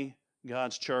way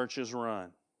God's church is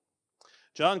run.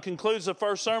 John concludes the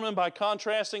first sermon by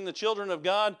contrasting the children of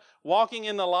God walking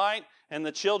in the light and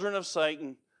the children of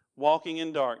Satan walking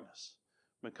in darkness,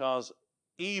 because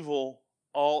evil,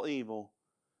 all evil,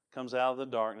 comes out of the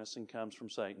darkness and comes from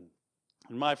Satan.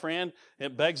 And my friend,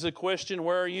 it begs the question,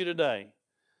 where are you today?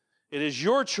 It is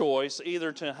your choice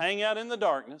either to hang out in the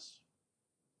darkness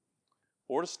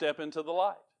or to step into the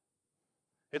light.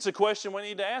 It's a question we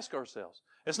need to ask ourselves.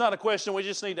 It's not a question we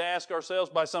just need to ask ourselves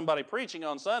by somebody preaching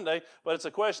on Sunday, but it's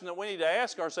a question that we need to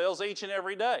ask ourselves each and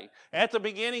every day, at the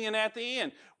beginning and at the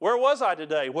end. Where was I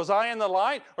today? Was I in the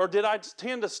light, or did I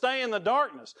tend to stay in the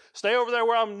darkness? Stay over there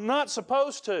where I'm not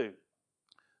supposed to.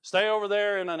 Stay over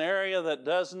there in an area that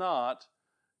does not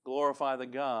glorify the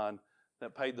God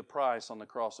that paid the price on the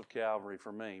cross of Calvary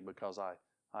for me, because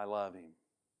I love Him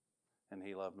and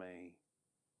He loved me.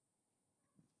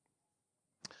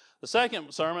 The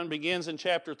second sermon begins in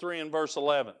chapter 3 and verse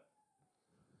 11.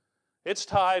 It's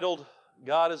titled,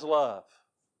 God is Love.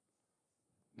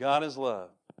 God is love.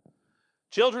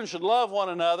 Children should love one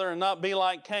another and not be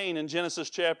like Cain in Genesis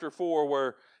chapter 4,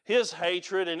 where his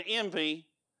hatred and envy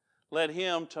led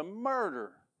him to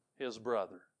murder his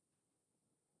brother.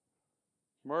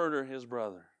 Murder his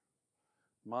brother.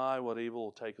 My, what evil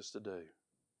will take us to do.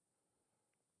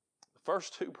 The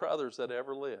first 2 brothers that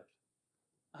ever lived.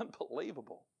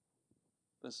 Unbelievable.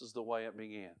 This is the way it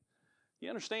began. You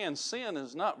understand, sin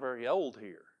is not very old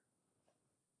here.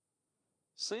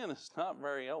 Sin is not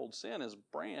very old. Sin is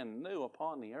brand new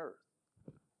upon the earth.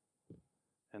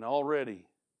 And already,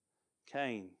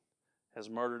 Cain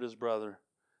has murdered his brother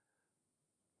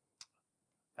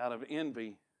out of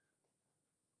envy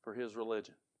for his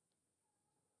religion.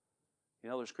 You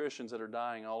know, there's Christians that are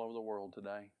dying all over the world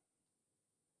today.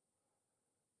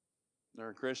 There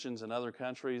are Christians in other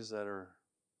countries that are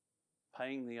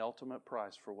paying the ultimate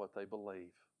price for what they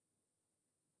believe.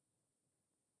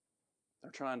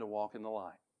 They're trying to walk in the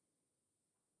light.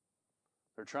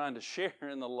 They're trying to share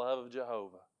in the love of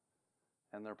Jehovah,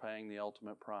 and they're paying the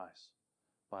ultimate price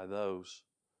by those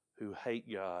who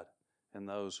hate God and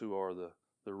those who are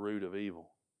the root of evil.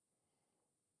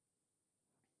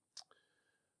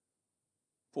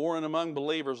 For and among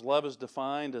believers, love is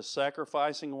defined as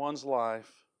sacrificing one's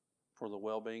life for the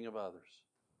well-being of others.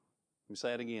 Let me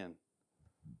say it again.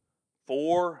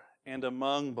 For and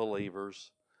among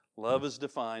believers, love is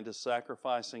defined as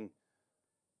sacrificing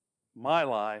my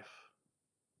life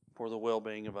for the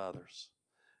well-being of others.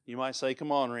 You might say,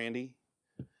 come on, Randy,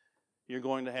 you're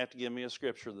going to have to give me a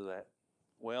scripture to that.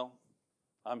 Well,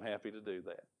 I'm happy to do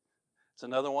that. It's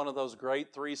another one of those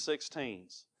great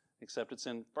 3:16s, except it's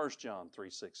in 1 John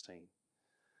 3:16.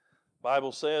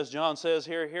 Bible says, John says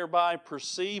here, hereby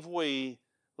perceive we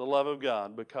the love of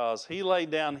God, because He laid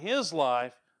down His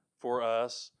life for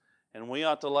us, and we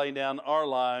ought to lay down our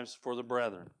lives for the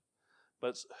brethren.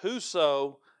 But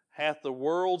whoso hath the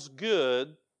world's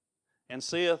good, and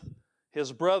seeth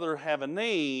his brother have a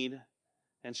need,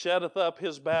 and shutteth up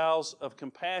his bowels of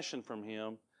compassion from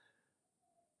him,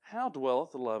 how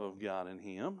dwelleth the love of God in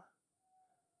him?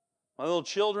 My little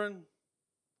children,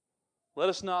 let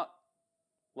us not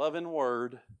love in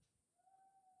word,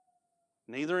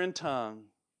 neither in tongue,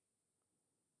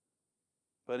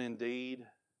 but in deed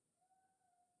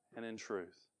and in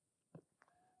truth.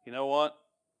 You know what?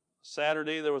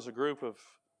 Saturday there was a group of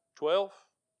 12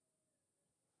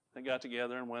 that got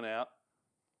together and went out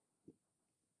to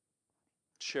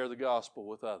share the gospel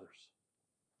with others.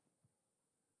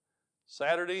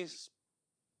 Saturdays,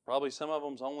 probably some of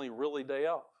them's only really day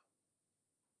off.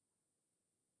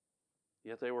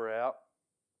 Yet they were out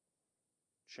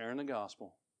sharing the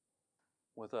gospel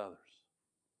with others.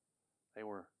 They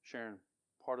were sharing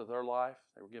part of their life.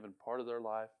 They were giving part of their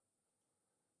life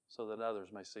so that others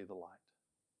may see the light.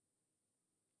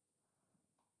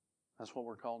 That's what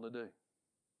we're called to do.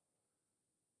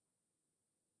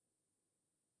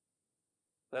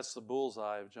 That's the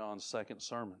bullseye of John's second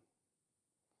sermon.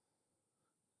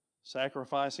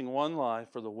 Sacrificing one life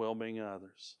for the well-being of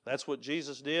others. That's what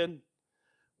Jesus did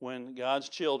when God's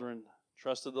children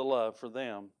trusted the love for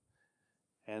them.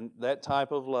 And that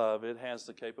type of love, it has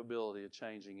the capability of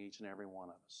changing each and every one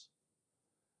of us.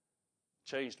 It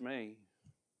changed me.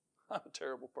 I'm a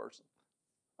terrible person.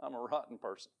 I'm a rotten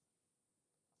person.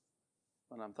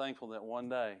 But I'm thankful that one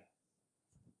day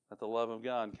that the love of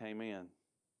God came in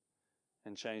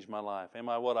and changed my life. Am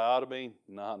I what I ought to be?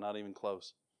 No, not even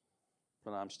close.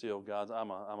 But I'm still God's.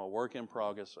 I'm a work in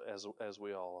progress, as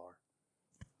we all are.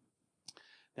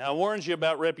 Now I warned you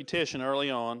about repetition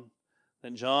early on.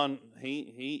 That John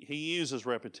he uses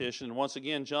repetition, and once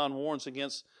again John warns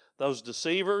against those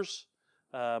deceivers,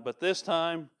 but this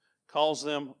time calls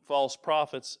them false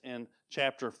prophets in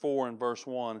chapter 4 and verse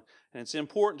 1. And it's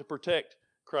important to protect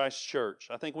Christ's church.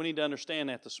 I think we need to understand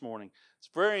that this morning. It's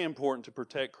very important to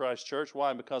protect Christ's church.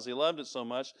 Why? Because He loved it so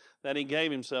much that He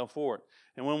gave Himself for it.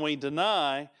 And when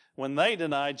they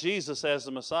deny Jesus as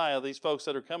the Messiah, these folks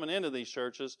that are coming into these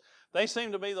churches, they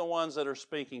seem to be the ones that are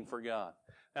speaking for God.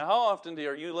 Now, how often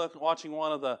are you watching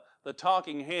one of the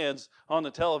talking heads on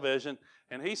the television,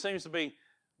 and he seems to be?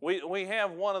 We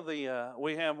have one of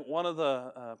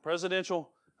the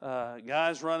presidential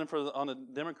guys running on the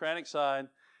Democratic side,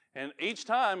 and each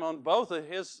time on both of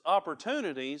his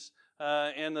opportunities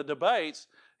in the debates,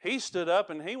 he stood up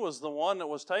and he was the one that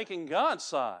was taking God's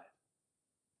side.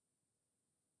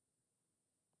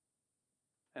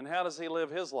 And how does he live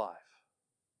his life?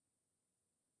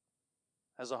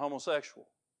 As a homosexual.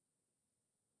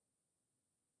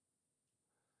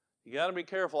 You got to be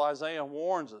careful. Isaiah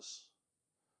warns us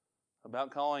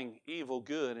about calling evil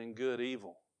good and good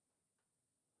evil.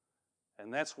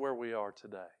 And that's where we are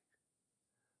today.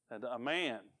 And a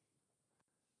man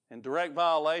in direct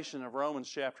violation of Romans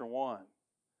chapter 1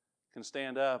 can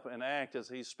stand up and act as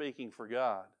he's speaking for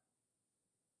God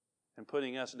and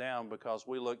putting us down because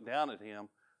we look down at him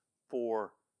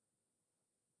for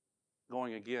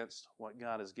going against what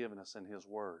God has given us in His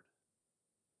Word.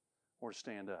 We're to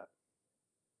stand up.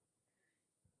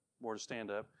 We're to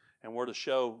stand up and we're to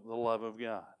show the love of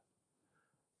God.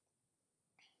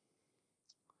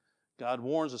 God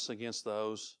warns us against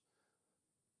those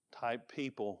type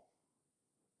people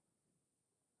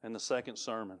in the second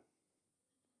sermon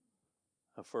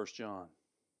of 1 John.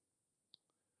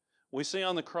 We see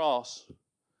on the cross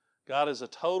God is a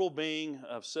total being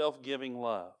of self-giving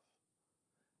love.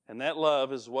 And that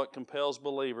love is what compels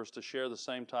believers to share the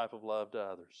same type of love to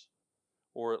others.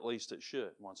 Or at least it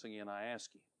should. Once again, I ask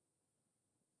you,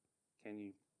 can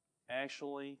you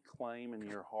actually claim in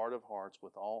your heart of hearts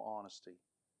with all honesty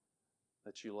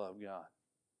that you love God?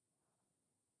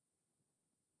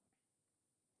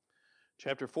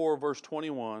 Chapter 4, verse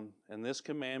 21, and this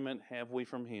commandment have we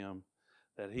from him,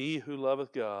 that he who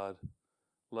loveth God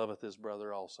loveth his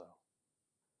brother also.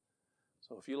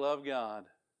 So if you love God,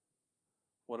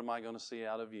 what am I going to see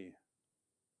out of you?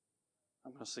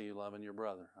 I'm going to see you loving your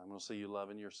brother. I'm going to see you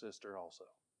loving your sister also.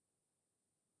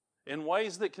 In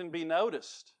ways that can be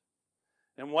noticed,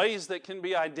 in ways that can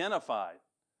be identified.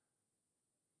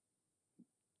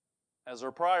 As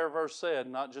our prior verse said,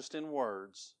 not just in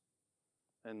words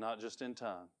and not just in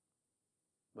tongue,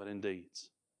 but in deeds.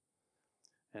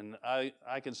 And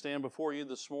I can stand before you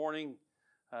this morning.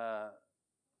 I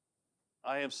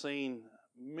have seen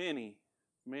many,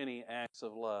 many acts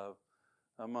of love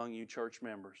among you church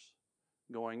members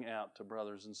going out to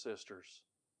brothers and sisters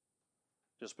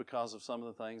just because of some of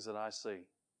the things that I see.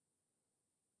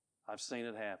 I've seen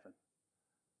it happen.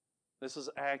 This is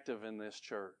active in this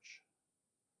church.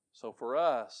 So for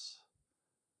us,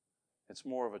 it's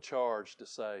more of a charge to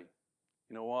say,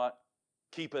 you know what?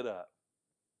 Keep it up.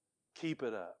 Keep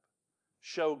it up.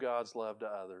 Show God's love to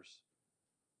others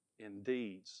in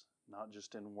deeds, not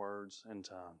just in words and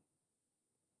tongue.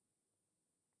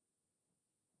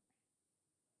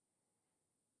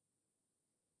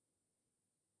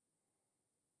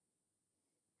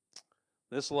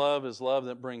 This love is love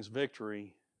that brings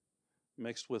victory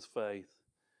mixed with faith.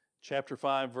 Chapter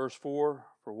 5, verse 4,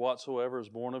 for whatsoever is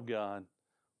born of God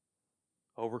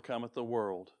overcometh the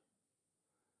world.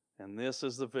 And this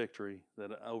is the victory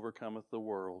that overcometh the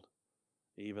world,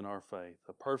 even our faith.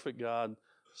 A perfect God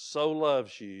so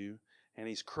loves you, and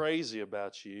He's crazy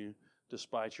about you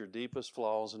despite your deepest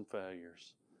flaws and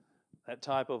failures. That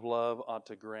type of love ought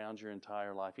to ground your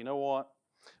entire life. You know what?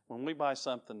 When we buy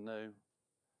something new,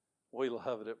 we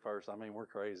love it at first. I mean, we're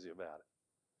crazy about it.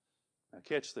 Now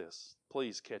catch this.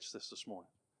 Please catch this morning.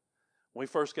 When we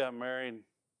first got married,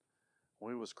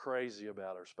 we was crazy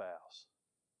about our spouse.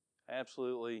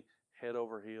 Absolutely head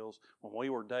over heels. When we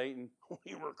were dating,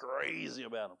 we were crazy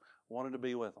about them. Wanted to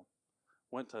be with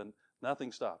them.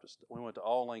 Nothing stopped us. We went to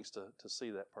all lengths to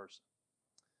see that person.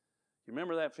 You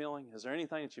remember that feeling? Is there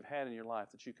anything that you've had in your life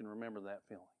that you can remember that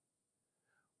feeling?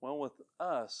 Well, with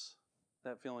us,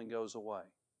 that feeling goes away.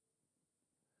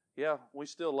 Yeah, we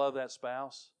still love that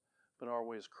spouse, but are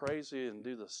we as crazy and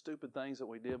do the stupid things that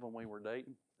we did when we were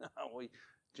dating? We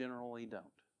generally don't.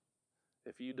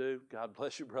 If you do, God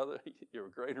bless you, brother. You're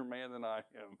a greater man than I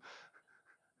am.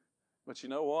 But you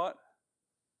know what?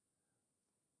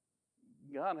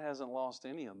 God hasn't lost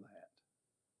any of that.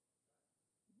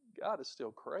 God is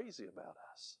still crazy about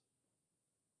us.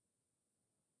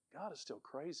 God is still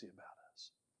crazy about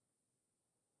us.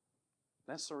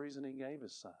 That's the reason He gave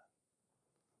His Son.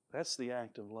 That's the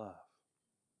act of love.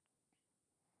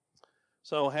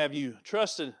 So, have you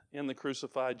trusted in the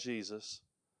crucified Jesus?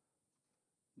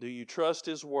 Do you trust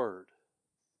His Word?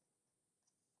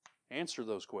 Answer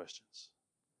those questions.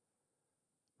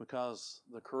 Because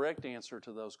the correct answer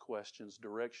to those questions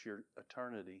directs your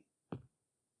eternity.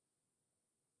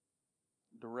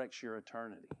 Directs your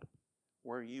eternity,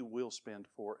 where you will spend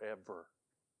forever.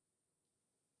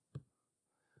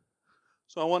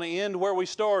 So I want to end where we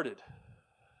started.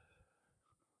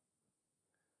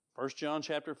 1 John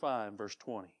chapter 5, verse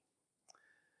 20.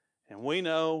 And we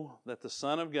know that the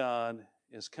Son of God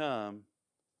is come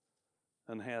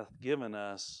and hath given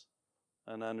us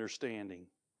an understanding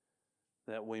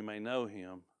that we may know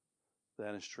Him.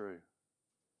 That is true.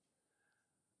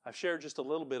 I've shared just a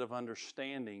little bit of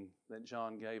understanding that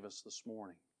John gave us this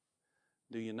morning.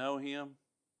 Do you know Him?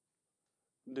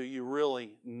 Do you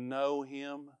really know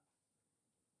Him?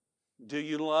 Do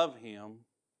you love Him?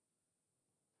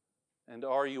 And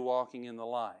are you walking in the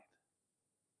light?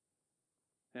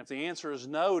 And if the answer is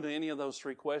no to any of those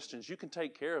three questions, you can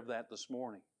take care of that this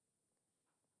morning.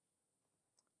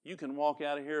 You can walk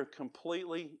out of here a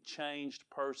completely changed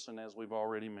person, as we've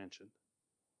already mentioned.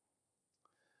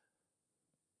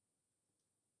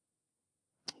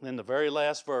 Then the very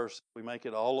last verse, we make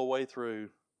it all the way through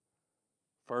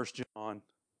 1 John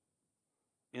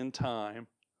in time.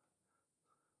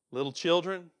 Little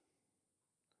children,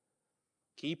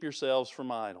 keep yourselves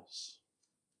from idols.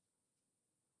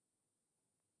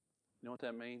 You know what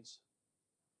that means?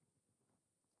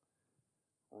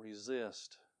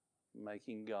 Resist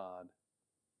making God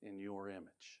in your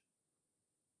image.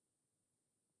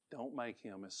 Don't make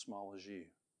Him as small as you.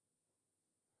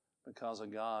 Because a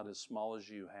God as small as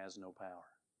you has no power.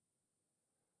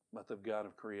 But the God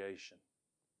of creation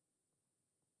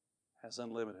has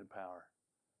unlimited power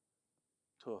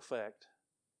to affect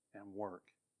and work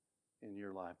in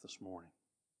your life this morning.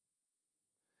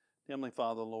 Heavenly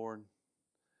Father, Lord,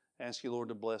 I ask you, Lord,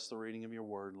 to bless the reading of your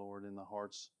word, Lord, in the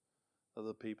hearts of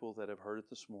the people that have heard it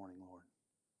this morning, Lord.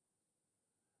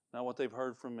 Not what they've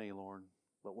heard from me, Lord,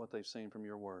 but what they've seen from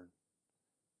your word.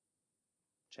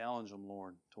 Challenge them,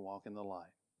 Lord, to walk in the light.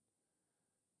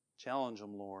 Challenge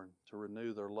them, Lord, to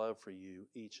renew their love for you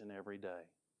each and every day.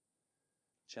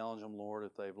 Challenge them, Lord,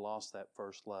 if they've lost that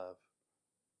first love,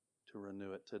 to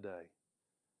renew it today.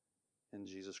 In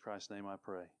Jesus Christ's name I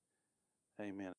pray. Amen.